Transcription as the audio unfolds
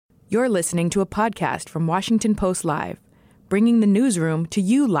You're listening to a podcast from Washington Post Live, bringing the newsroom to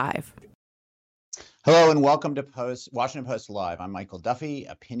you live. Hello and welcome to Washington Post Live. I'm Michael Duffy,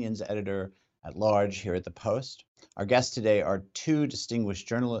 opinions editor at large here at the Post. Our guests today are two distinguished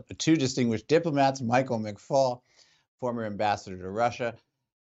diplomats, Michael McFaul, former ambassador to Russia,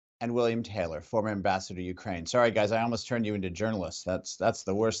 and William Taylor, former ambassador to Ukraine. Sorry, guys, I almost turned you into journalists. That's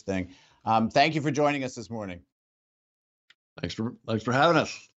the worst thing. Thank you for joining us this morning. Thanks for having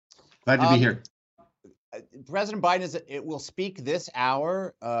us. Glad to be here. President Biden will speak this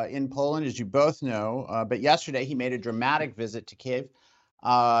hour in Poland, as you both know. But yesterday he made a dramatic visit to Kyiv.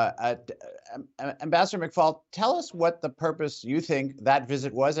 Ambassador McFaul, tell us what the purpose you think that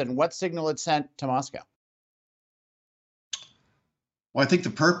visit was and what signal it sent to Moscow. Well, I think the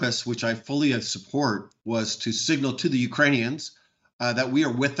purpose, which I fully support, was to signal to the Ukrainians that we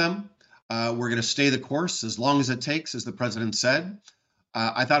are with them. We're going to stay the course as long as it takes, as the president said.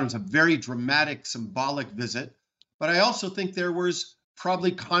 I thought it was a very dramatic, symbolic visit, but I also think there was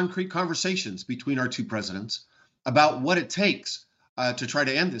probably concrete conversations between our two presidents about what it takes to try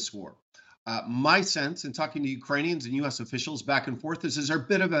to end this war. My sense in talking to Ukrainians and U.S. officials back and forth is there's a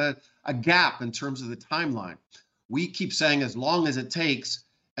bit of a gap in terms of the timeline. We keep saying as long as it takes,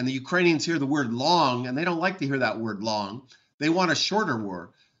 and the Ukrainians hear the word long, and they don't like to hear that word long. They want a shorter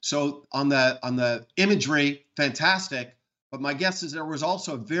war. So on the imagery, fantastic. But my guess is there was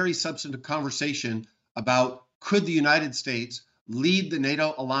also a very substantive conversation about could the United States lead the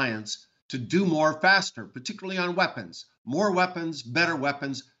NATO alliance to do more faster, particularly on weapons, more weapons, better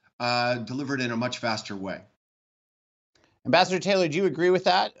weapons, delivered in a much faster way. Ambassador Taylor, do you agree with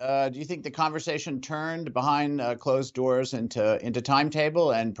that? Do you think the conversation turned behind closed doors into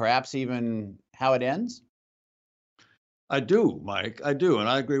timetable and perhaps even how it ends? I do, Mike. I do. And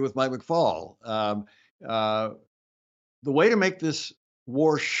I agree with Mike McFaul. The way to make this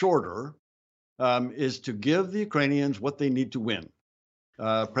war shorter is to give the Ukrainians what they need to win.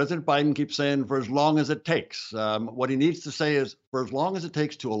 President Biden keeps saying for as long as it takes. What he needs to say is for as long as it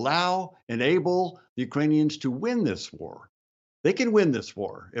takes to enable the Ukrainians to win this war. They can win this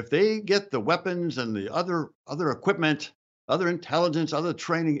war if they get the weapons and the other equipment, other intelligence, other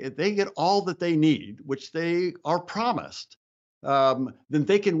training. If they get all that they need, which they are promised, then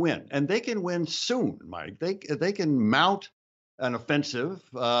they can win, and they can win soon, Mike. They can mount an offensive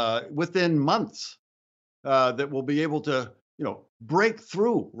within months that will be able to, break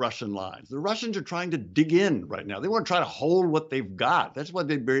through Russian lines. The Russians are trying to dig in right now. They want to try to hold what they've got. That's what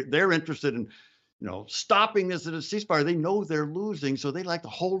they're interested in. Stopping this at a ceasefire. They know they're losing, so they like to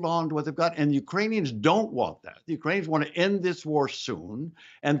hold on to what they've got. And the Ukrainians don't want that. The Ukrainians want to end this war soon,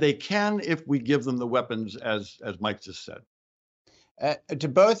 and they can if we give them the weapons, as Mike just said. To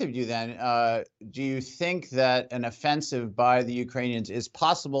both of you then, do you think that an offensive by the Ukrainians is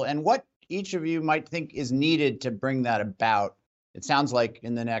possible, and what each of you might think is needed to bring that about? It sounds like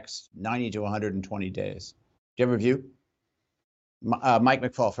in the next 90 to 120 days. Do you have a view? Mike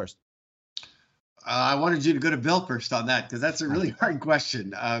McFaul first. I wanted you to go to Bill first on that, because that's a really hard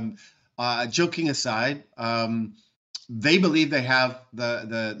question. Joking aside, they believe they have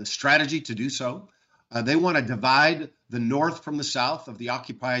the strategy to do so. They want to divide the north from the south of the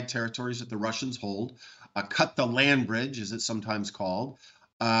occupied territories that the Russians hold, cut the land bridge, as it's sometimes called,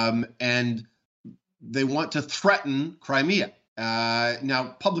 and they want to threaten Crimea.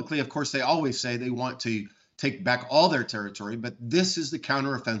 Now, publicly, of course, they always say they want to take back all their territory, but this is the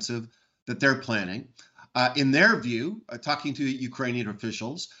counteroffensive that they're planning. In their view, talking to Ukrainian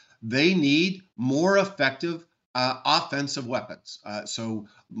officials, they need more effective offensive weapons. So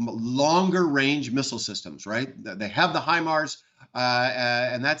longer range missile systems, right? They have the HIMARS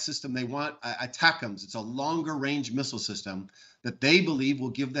and that system they want, ATACMS. It's a longer range missile system that they believe will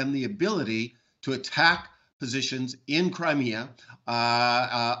give them the ability to attack positions in Crimea,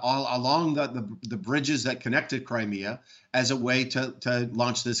 all along the bridges that connected Crimea, as a way to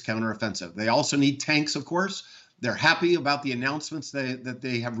launch this counteroffensive. They also need tanks, of course. They're happy about the announcements that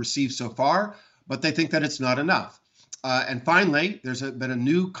they have received so far, but they think that it's not enough. And finally, there's been a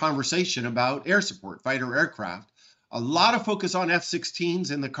new conversation about air support, fighter aircraft. A lot of focus on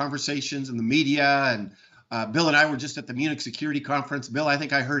F-16s in the conversations in the media, and Bill and I were just at the Munich Security Conference. Bill, I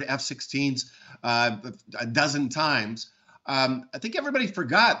think I heard F-16s a dozen times. I think everybody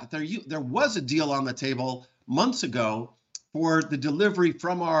forgot that there was a deal on the table months ago for the delivery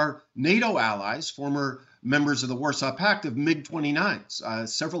from our NATO allies, former members of the Warsaw Pact, of MiG-29s,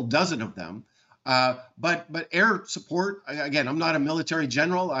 several dozen of them. But air support, again, I'm not a military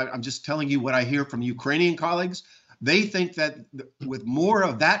general. I'm just telling you what I hear from Ukrainian colleagues. They think that with more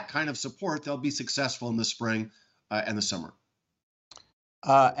of that kind of support, they'll be successful in the spring and the summer.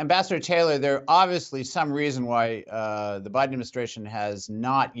 Ambassador Taylor, there obviously some reason why the Biden administration has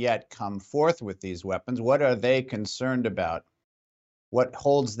not yet come forth with these weapons. What are they concerned about?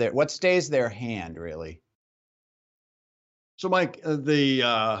 What stays their hand, really? So, Mike, the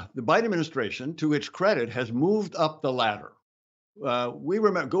Biden administration, to its credit, has moved up the ladder. We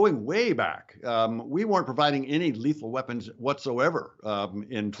remember going way back, we weren't providing any lethal weapons whatsoever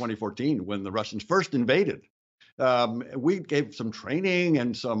in 2014 when the Russians first invaded. We gave some training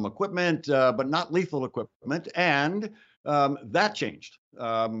and some equipment, but not lethal equipment, and that changed.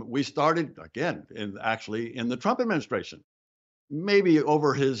 We started again in the Trump administration, maybe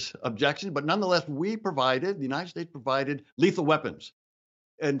over his objection, but nonetheless, the United States provided lethal weapons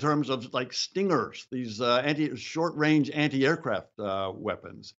in terms of like Stingers, these short-range anti-aircraft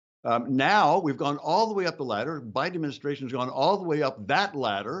weapons. Now we've gone all the way up the ladder. Biden administration has gone all the way up that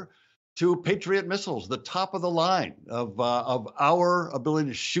ladder to Patriot missiles, the top of the line of our ability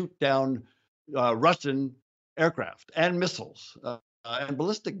to shoot down Russian aircraft and missiles and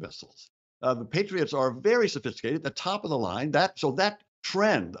ballistic missiles. The Patriots are very sophisticated, the top of the line. That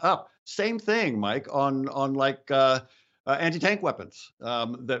trend up. Same thing, Mike, on anti-tank weapons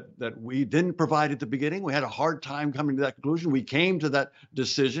that we didn't provide at the beginning. We had a hard time coming to that conclusion. We came to that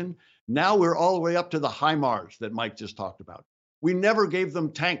decision. Now we're all the way up to the HIMARS that Mike just talked about. We never gave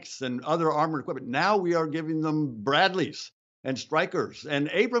them tanks and other armored equipment. Now we are giving them Bradleys and Strykers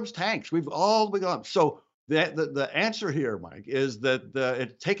and Abrams tanks. We've all begun. So the answer here, Mike, is that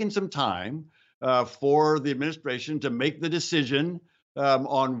it's taken some time for the administration to make the decision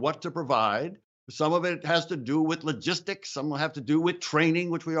on what to provide. Some of it has to do with logistics. Some will have to do with training,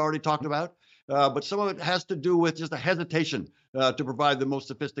 which we already talked about. But some of it has to do with just a hesitation to provide the most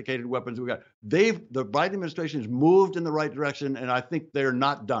sophisticated weapons we got. The Biden administration has moved in the right direction, and I think they're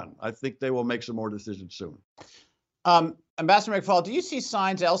not done. I think they will make some more decisions soon. Ambassador McFaul, do you see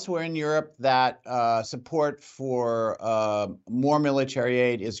signs elsewhere in Europe that support for more military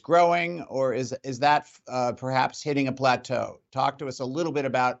aid is growing, or is that perhaps hitting a plateau? Talk to us a little bit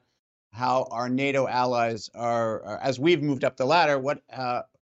about how our NATO allies are, as we've moved up the ladder,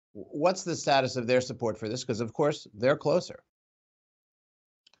 what's the status of their support for this? Because, of course, they're closer.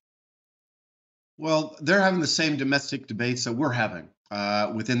 Well, they're having the same domestic debates that we're having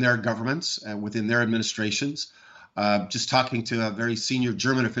within their governments and within their administrations. Just talking to a very senior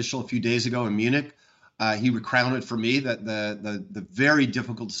German official a few days ago in Munich, he recounted for me that the very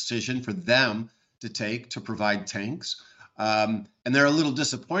difficult decision for them to take to provide tanks. And they're a little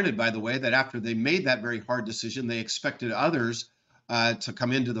disappointed, by the way, that after they made that very hard decision, they expected others to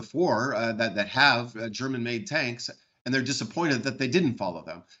come into the fore that have German-made tanks, and they're disappointed that they didn't follow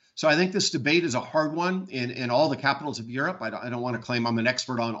them. So I think this debate is a hard one in all the capitals of Europe. I don't want to claim I'm an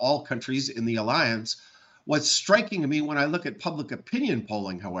expert on all countries in the alliance. What's striking to me when I look at public opinion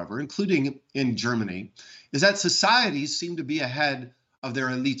polling, however, including in Germany, is that societies seem to be ahead of their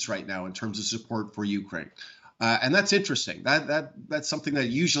elites right now in terms of support for Ukraine. And that's interesting. That's something that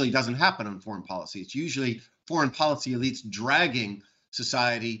usually doesn't happen on foreign policy. It's usually foreign policy elites dragging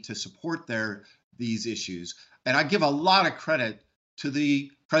society to support these issues. And I give a lot of credit to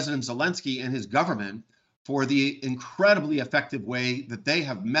the President Zelensky and his government for the incredibly effective way that they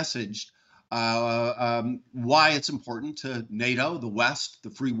have messaged why it's important to NATO, the West, the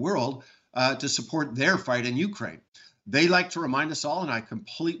free world, to support their fight in Ukraine. They like to remind us all, and I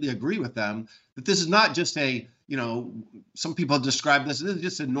completely agree with them, that this is not just some people describe this as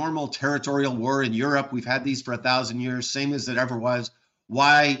just a normal territorial war in Europe. We've had these for 1,000 years, same as it ever was.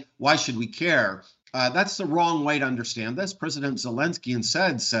 Why should we care? That's the wrong way to understand this. President Zelensky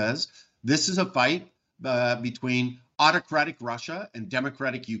instead says this is a fight between autocratic Russia and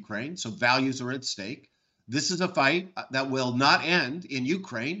democratic Ukraine, so values are at stake. This is a fight that will not end in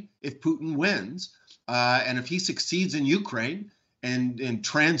Ukraine if Putin wins. And if he succeeds in Ukraine and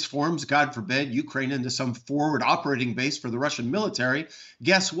transforms, God forbid, Ukraine into some forward operating base for the Russian military,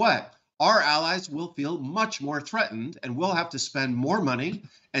 guess what? Our allies will feel much more threatened, and we'll have to spend more money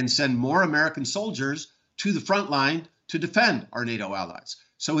and send more American soldiers to the front line to defend our NATO allies.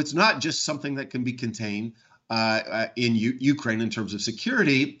 So it's not just something that can be contained in Ukraine in terms of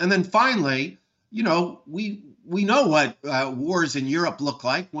security. And then finally, we know what wars in Europe look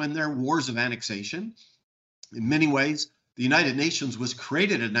like when they're wars of annexation. In many ways, the United Nations was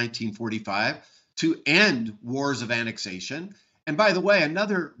created in 1945 to end wars of annexation. And by the way,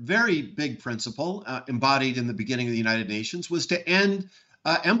 another very big principle embodied in the beginning of the United Nations was to end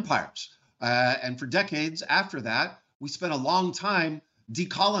empires. And for decades after that, we spent a long time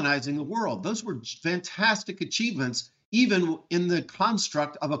decolonizing the world. Those were fantastic achievements, even in the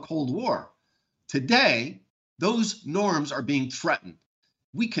construct of a Cold War. Today, those norms are being threatened.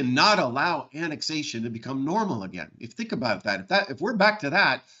 We cannot allow annexation to become normal again. If you think about that, if we're back to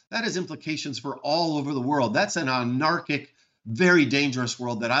that, that has implications for all over the world. That's an anarchic, very dangerous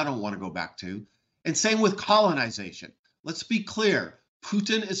world that I don't want to go back to. And same with colonization. Let's be clear.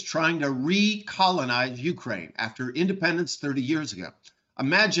 Putin is trying to recolonize Ukraine after independence 30 years ago.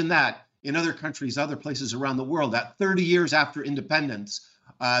 Imagine that in other countries, other places around the world, that 30 years after independence,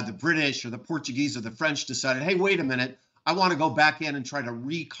 the British or the Portuguese or the French decided, hey, wait a minute, I want to go back in and try to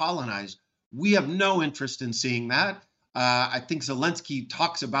recolonize. We have no interest in seeing that. I think Zelensky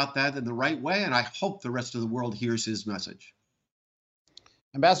talks about that in the right way, and I hope the rest of the world hears his message.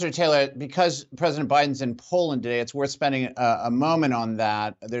 Ambassador Taylor, because President Biden's in Poland today, it's worth spending a moment on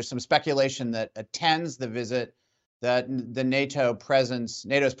that. There's some speculation that attends the visit that the NATO's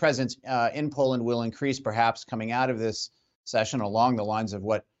presence in Poland will increase, perhaps coming out of this session, along the lines of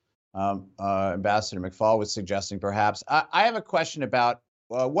what Ambassador McFaul was suggesting, perhaps. I have a question about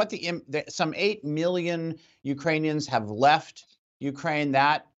what some 8 million Ukrainians have left Ukraine.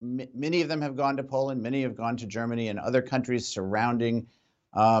 That many of them have gone to Poland, many have gone to Germany and other countries surrounding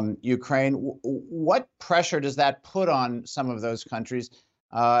Ukraine. What pressure does that put on some of those countries?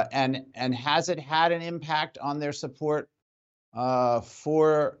 And has it had an impact on their support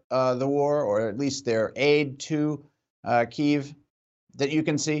for the war, or at least their aid to Kyiv, that you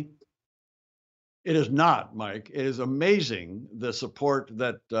can see? It is not, Mike. It is amazing the support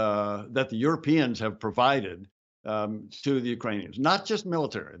that the Europeans have provided to the Ukrainians. Not just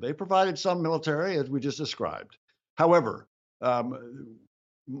military; they provided some military, as we just described. However,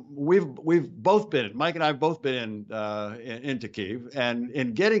 we've both been, Mike and I have both been into Kyiv, and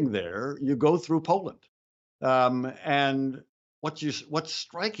in getting there, you go through Poland. And what's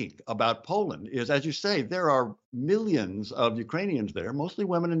striking about Poland is, as you say, there are millions of Ukrainians there, mostly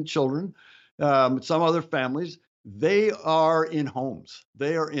women and children, some other families. They are in homes.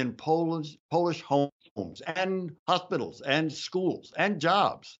 They are in Polish homes and hospitals and schools and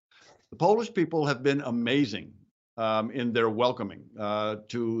jobs. The Polish people have been amazing in their welcoming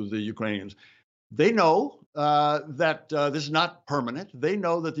to the Ukrainians. They know that this is not permanent. They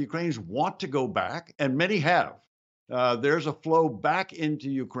know that the Ukrainians want to go back, and many have. There's a flow back into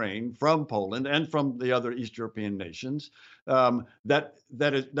Ukraine from Poland and from the other East European nations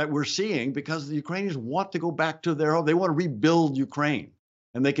that we're seeing, because the Ukrainians want to go back to their home. They want to rebuild Ukraine,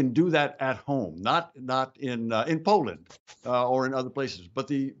 and they can do that at home, not in Poland or in other places. But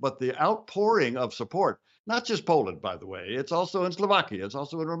the outpouring of support. Not just Poland, by the way. It's also in Slovakia. It's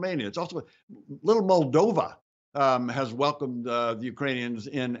also in Romania. It's also little Moldova has welcomed the Ukrainians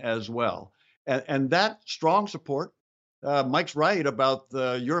in as well. And that strong support, Mike's right about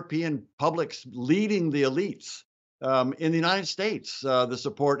the European publics leading the elites. In the United States, the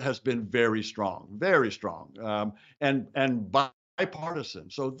support has been very strong, and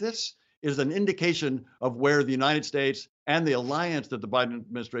bipartisan. So this is an indication of where the United States and the alliance that the Biden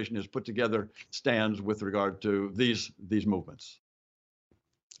administration has put together stands with regard to these movements.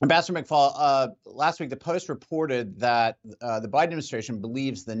 Ambassador McFaul, last week the Post reported that the Biden administration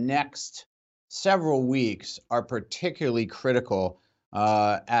believes the next several weeks are particularly critical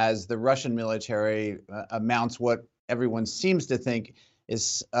as the Russian military mounts what everyone seems to think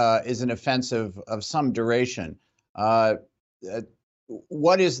is an offensive of some duration.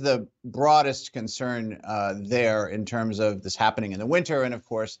 What is the broadest concern there in terms of this happening in the winter? And of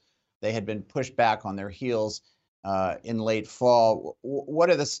course, they had been pushed back on their heels in late fall. What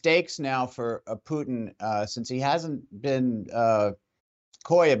are the stakes now for Putin, since he hasn't been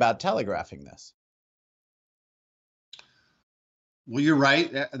coy about telegraphing this? Well, you're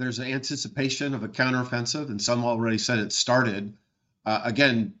right. There's an anticipation of a counteroffensive, and some already said it started.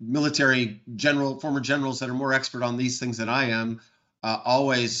 Again, former generals that are more expert on these things than I am,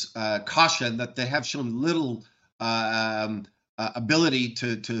 always caution that they have shown little ability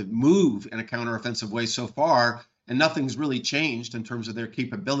to move in a counteroffensive way so far, and nothing's really changed in terms of their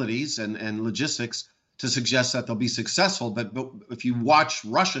capabilities and logistics to suggest that they'll be successful. But if you watch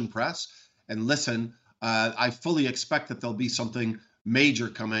Russian press and listen, I fully expect that there'll be something major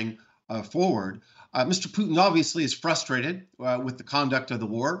coming forward. Mr. Putin obviously is frustrated with the conduct of the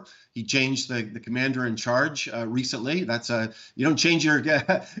war. He changed the commander in charge recently. You don't change your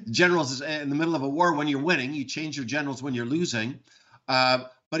generals in the middle of a war when you're winning. You change your generals when you're losing.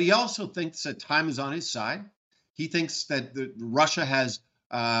 But he also thinks that time is on his side. He thinks that Russia has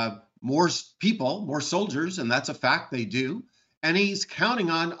more people, more soldiers, and that's a fact, they do. And he's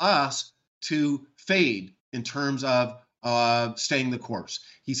counting on us to fade in terms of staying the course.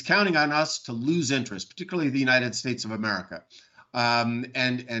 He's counting on us to lose interest, particularly the United States of America.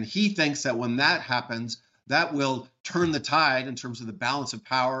 And he thinks that when that happens, that will turn the tide in terms of the balance of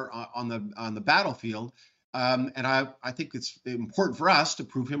power on the battlefield. And I think it's important for us to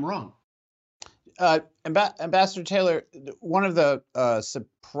prove him wrong. Ambassador Taylor, one of the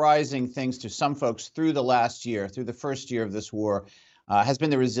surprising things to some folks through the last year, through the first year of this war, has been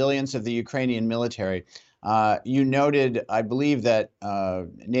the resilience of the Ukrainian military. You noted, I believe, that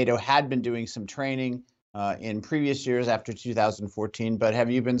NATO had been doing some training in previous years after 2014, but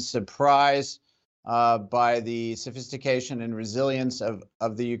have you been surprised by the sophistication and resilience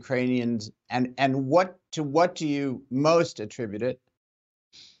of the Ukrainians, and what do you most attribute it?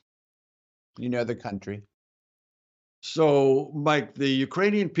 You know the country. So, Mike, the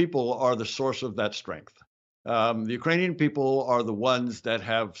Ukrainian people are the source of that strength. The Ukrainian people are the ones that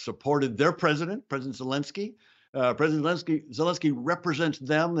have supported their president, President Zelensky. President Zelensky represents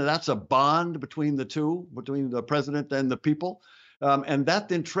them. That's a bond between the two, between the president and the people. And that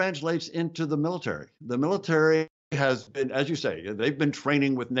then translates into the military. The military has been, as you say, they've been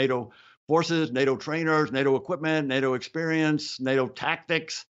training with NATO forces, NATO trainers, NATO equipment, NATO experience, NATO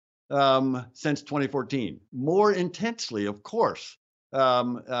tactics since 2014. More intensely, of course,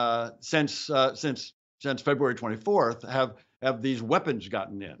 since February 24th, have these weapons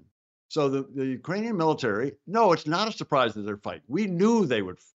gotten in. So the Ukrainian military, no, it's not a surprise that they're fighting. We knew they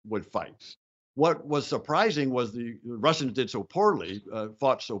would fight. What was surprising was the Russians did so poorly,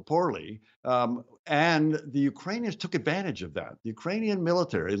 fought so poorly, and the Ukrainians took advantage of that. The Ukrainian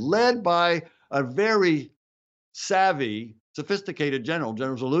military, led by a very savvy, sophisticated General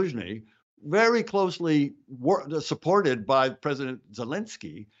Zaluzhny, very closely supported by President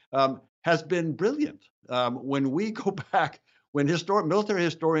Zelensky, has been brilliant. When we go back, when military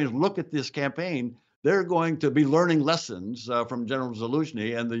historians look at this campaign, they're going to be learning lessons from General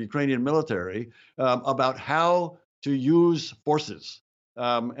Zaluzhny and the Ukrainian military about how to use forces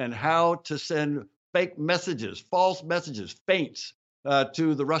and how to send fake messages, false messages, feints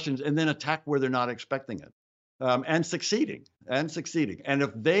to the Russians, and then attack where they're not expecting it, and succeeding. And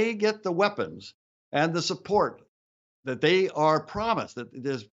if they get the weapons and the support that they are promised, that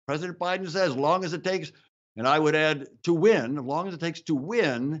as President Biden says, as long as it takes, and I would add to win, as long as it takes to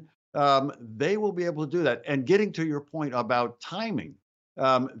win, they will be able to do that. And getting to your point about timing,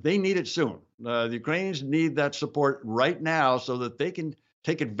 they need it soon. The Ukrainians need that support right now so that they can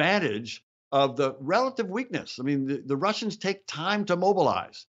take advantage of the relative weakness. I mean, the Russians take time to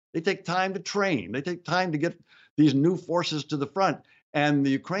mobilize. They take time to train. They take time to get these new forces to the front. And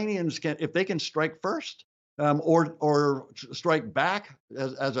the Ukrainians can, if they can strike first or strike back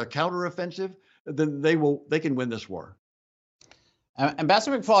as a counteroffensive, then they can win this war.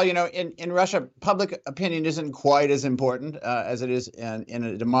 Ambassador McFaul, you know, in Russia, public opinion isn't quite as important as it is in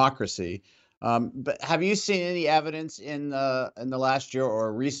a democracy. But have you seen any evidence in the last year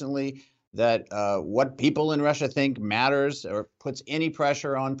or recently that what people in Russia think matters or puts any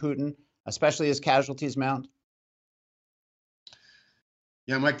pressure on Putin, especially as casualties mount?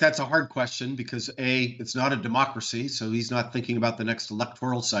 Yeah, Mike, that's a hard question because A, it's not a democracy, so he's not thinking about the next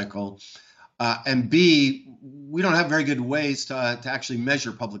electoral cycle. And B, we don't have very good ways to actually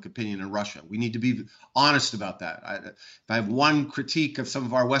measure public opinion in Russia. We need to be honest about that. If I have one critique of some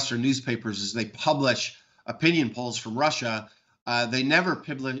of our Western newspapers is they publish opinion polls from Russia. They never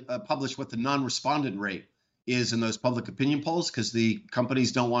publish what the non-respondent rate is in those public opinion polls because the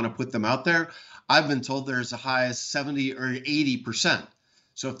companies don't want to put them out there. I've been told they're as high as 70 or 80%.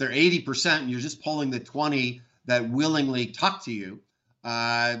 So if they're 80% and you're just polling the 20 that willingly talk to you,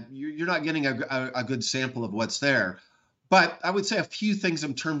 you're not getting a good sample of what's there. But I would say a few things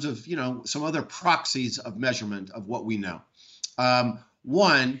in terms of, you know, some other proxies of measurement of what we know.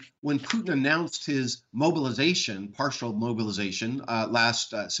 One, when Putin announced his mobilization, partial mobilization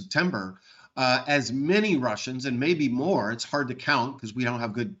last September, as many Russians, and maybe more, it's hard to count because we don't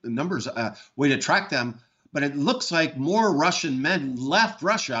have good numbers, way to track them, but it looks like more Russian men left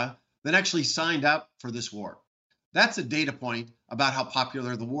Russia than actually signed up for this war. That's a data point about how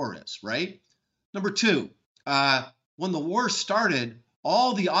popular the war is, right? Number two, when the war started,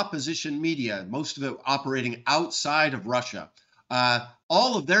 all the opposition media, most of it operating outside of Russia,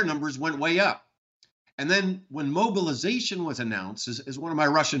 all of their numbers went way up. And then when mobilization was announced, as one of my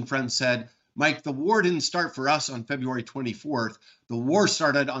Russian friends said, Mike, the war didn't start for us on February 24th. The war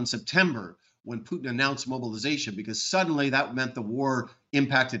started on September when Putin announced mobilization, because suddenly that meant the war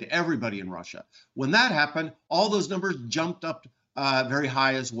impacted everybody in Russia. When that happened, all those numbers jumped up very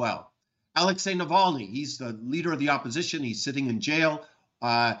high as well. Alexei Navalny, he's the leader of the opposition. He's sitting in jail.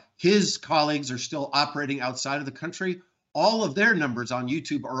 His colleagues are still operating outside of the country. All of their numbers on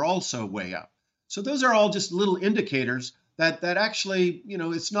YouTube are also way up. So those are all just little indicators that actually, you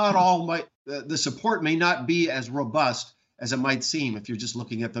know, it's not all the support may not be as robust as it might seem if you're just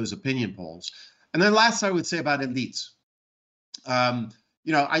looking at those opinion polls. And then last, I would say about elites. I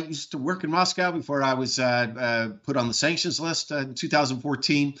used to work in Moscow before I was put on the sanctions list in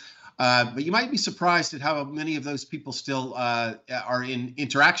 2014. But you might be surprised at how many of those people still are in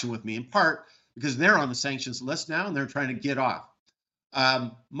interaction with me, in part because they're on the sanctions list now and they're trying to get off.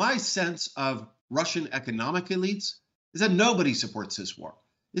 My sense of Russian economic elites is that nobody supports this war.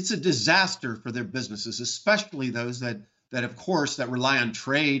 It's a disaster for their businesses, especially those that of course, that rely on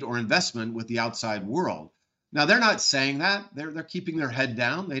trade or investment with the outside world. Now, they're not saying that. They're keeping their head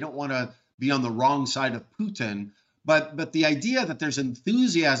down. They don't want to be on the wrong side of Putin. But the idea that there's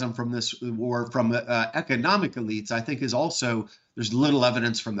enthusiasm from this war from economic elites, I think, is also, there's little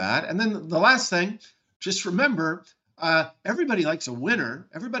evidence from that. And then the last thing, just remember, everybody likes a winner.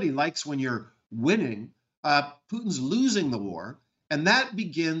 Everybody likes when you're winning. Putin's losing the war. And that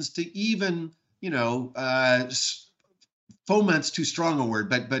begins to even, foment's too strong a word,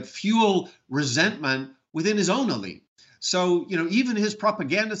 but fuel resentment within his own elite. So, even his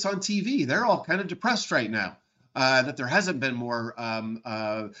propagandists on TV, they're all kind of depressed right now that there hasn't been more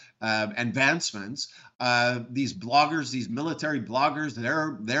advancements. These bloggers, these military bloggers,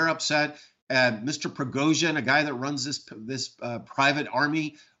 they're upset. Mr. Prigozhin, a guy that runs this private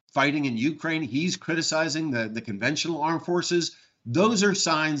army fighting in Ukraine, he's criticizing the conventional armed forces. Those are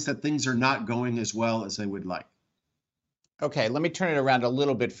signs that things are not going as well as they would like. Okay, let me turn it around a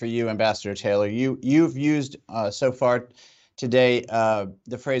little bit for you, Ambassador Taylor. You've used so far today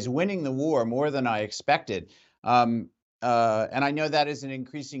the phrase "winning the war" more than I expected, and I know that is an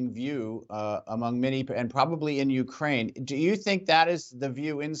increasing view among many, and probably in Ukraine. Do you think that is the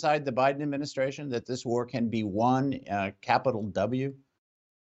view inside the Biden administration, that this war can be won, capital W?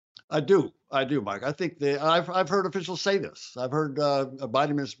 I do, Mike. I think I've heard officials say this. I've heard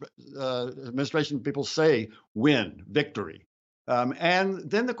Biden administration people say win, victory. And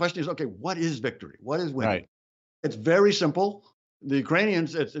then the question is, okay, what is victory? What is winning? Right. It's very simple. The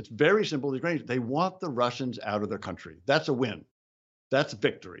Ukrainians, it's very simple. The Ukrainians, they want the Russians out of their country. That's a win. That's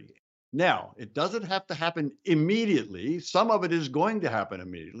victory. Now, it doesn't have to happen immediately. Some of it is going to happen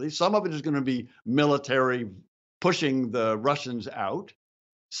immediately. Some of it is going to be military, pushing the Russians out.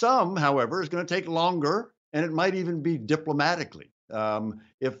 Some, however, is going to take longer, and it might even be diplomatically.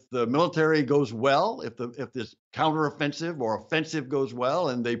 If the military goes well, if this counteroffensive or offensive goes well,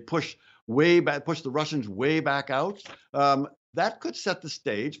 and they push the Russians way back out, that could set the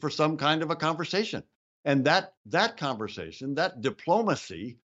stage for some kind of a conversation. And that conversation, that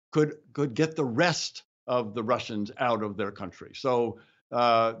diplomacy, could get the rest of the Russians out of their country. So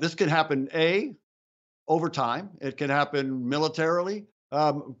this can happen over time. It can happen militarily.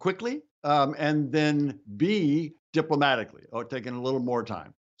 Quickly, and then B, diplomatically, or taking a little more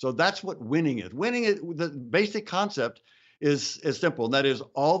time. So that's what winning is. Winning is, the basic concept is simple, and that is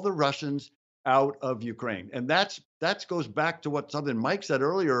all the Russians out of Ukraine. And that goes back to something Mike said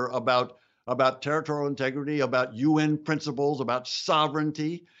earlier about territorial integrity, about UN principles, about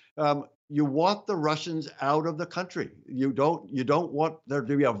sovereignty. You want the Russians out of the country. You don't want there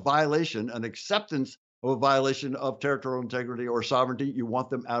to be a violation, an acceptance of a violation of territorial integrity or sovereignty. You want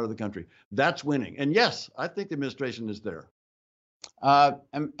them out of the country. That's winning. And yes, I think the administration is there.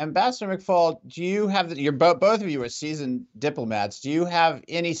 Ambassador McFaul, do you have both of you are seasoned diplomats. Do you have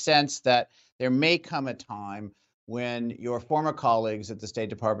any sense that there may come a time when your former colleagues at the State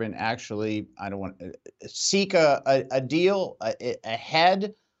Department actually, seek a deal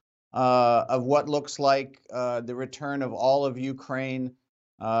ahead of what looks like the return of all of Ukraine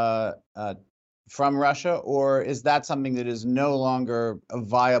from Russia, or is that something that is no longer a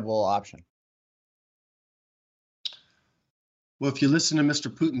viable option? Well, if you listen to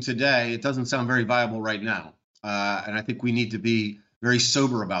Mr. Putin today, it doesn't sound very viable right now. And I think we need to be very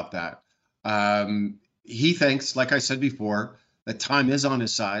sober about that. He thinks, like I said before, that time is on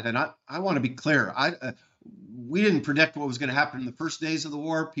his side. And I want to be clear. We didn't predict what was going to happen in the first days of the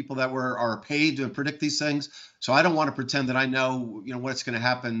war. People that are paid to predict these things. So I don't want to pretend that I know, what's going to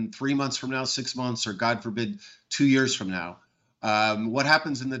happen 3 months from now, 6 months, or God forbid, 2 years from now. What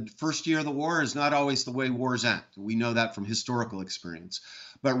happens in the first year of the war is not always the way wars end. We know that from historical experience.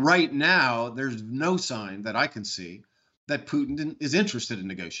 But right now, there's no sign that I can see that Putin is interested in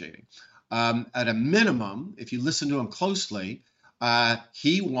negotiating. At a minimum, if you listen to him closely,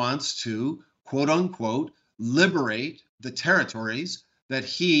 he wants to, quote unquote, liberate the territories that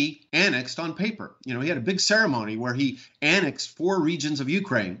he annexed on paper. He had a big ceremony where he annexed 4 regions of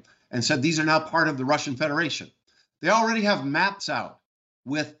Ukraine and said these are now part of the Russian Federation. They already have maps out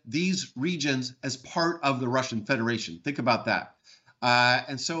with these regions as part of the Russian Federation. Think about that.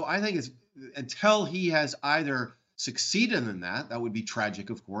 And so I think until he has either succeeded in that would be tragic,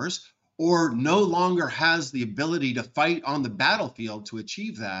 of course, or no longer has the ability to fight on the battlefield to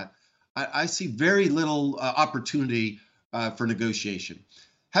achieve that, I see very little opportunity for negotiation.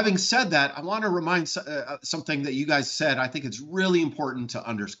 Having said that, I want to remind something that you guys said. I think it's really important to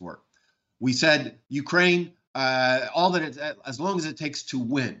underscore. We said Ukraine, as long as it takes to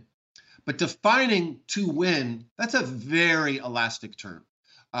win. But defining to win, that's a very elastic term.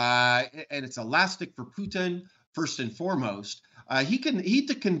 And it's elastic for Putin, first and foremost. He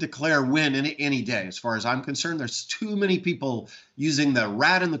can declare win any day, as far as I'm concerned. There's too many people using the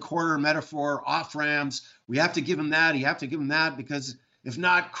rat in the corner metaphor, off ramps. We have to give him that. You have to give him that, because if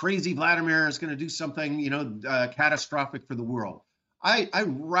not, crazy Vladimir is going to do something, catastrophic for the world. I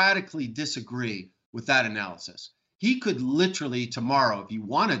radically disagree with that analysis. He could literally tomorrow, if he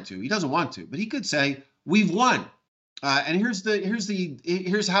wanted to, he doesn't want to, but he could say, we've won. And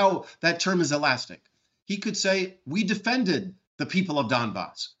here's how that term is elastic. He could say, we defended the people of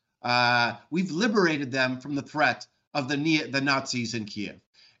Donbass. We've liberated them from the threat of the Nazis in Kiev.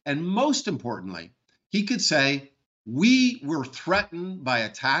 And most importantly, he could say, we were threatened by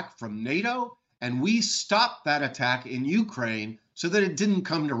attack from NATO, and we stopped that attack in Ukraine so that it didn't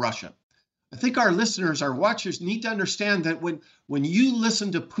come to Russia. I think our listeners, our watchers need to understand that when you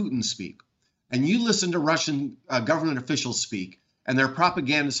listen to Putin speak, and you listen to Russian government officials speak, and their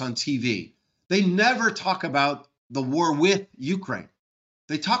propagandists on TV, they never talk about the war with Ukraine.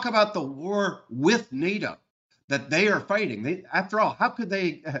 They talk about the war with NATO that they are fighting. After all, how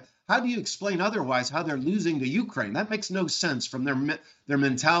do you explain otherwise how they're losing to Ukraine? That makes no sense from their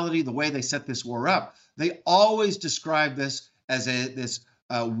mentality, the way they set this war up. They always describe this as this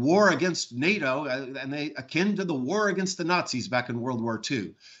war against NATO, and they akin to the war against the Nazis back in World War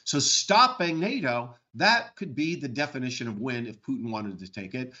II. So stopping NATO, that could be the definition of win if Putin wanted to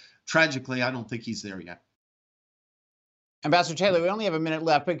take it. Tragically, I don't think he's there yet. Ambassador Taylor, we only have a minute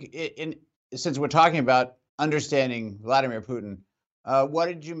left, but since we're talking about understanding Vladimir Putin, what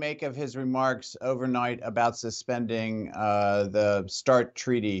did you make of his remarks overnight about suspending the START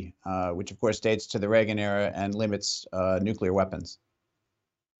treaty, which of course dates to the Reagan era and limits nuclear weapons?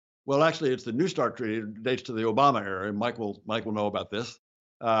 Well, actually, it's the New START treaty. It dates to the Obama era, and Mike will know about this.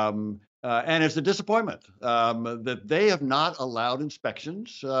 And it's a disappointment that they have not allowed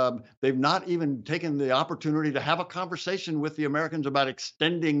inspections. They've not even taken the opportunity to have a conversation with the Americans about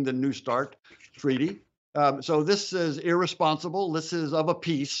extending the New START treaty. So this is irresponsible. This is of a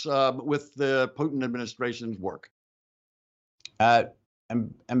piece with the Putin administration's work.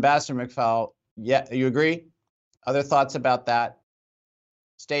 Ambassador McFaul, yeah, you agree? Other thoughts about that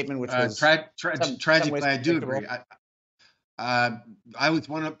statement, which was tragically, I do agree. I was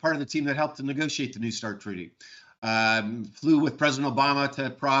part of the team that helped to negotiate the New START treaty. Flew with President Obama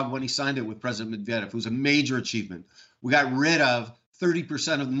to Prague when he signed it with President Medvedev. It was a major achievement. We got rid of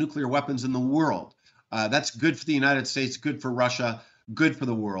 30% of the nuclear weapons in the world. That's good for the United States, good for Russia, good for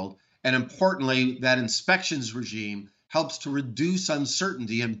the world. And importantly, that inspections regime helps to reduce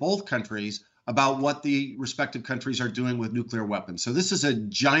uncertainty in both countries about what the respective countries are doing with nuclear weapons. So this is a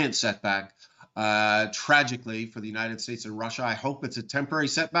giant setback, tragically, for the United States and Russia. I hope it's a temporary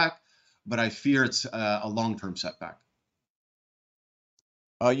setback, but I fear it's a long-term setback.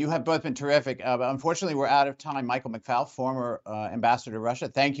 You have both been terrific. Unfortunately, we're out of time. Michael McFaul, former ambassador to Russia,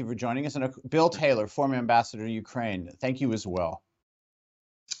 thank you for joining us. And Bill Taylor, former ambassador to Ukraine, thank you as well.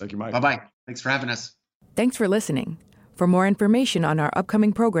 Thank you, Mike. Bye-bye. Thanks for having us. Thanks for listening. For more information on our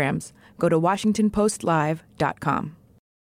upcoming programs, go to WashingtonPostLive.com.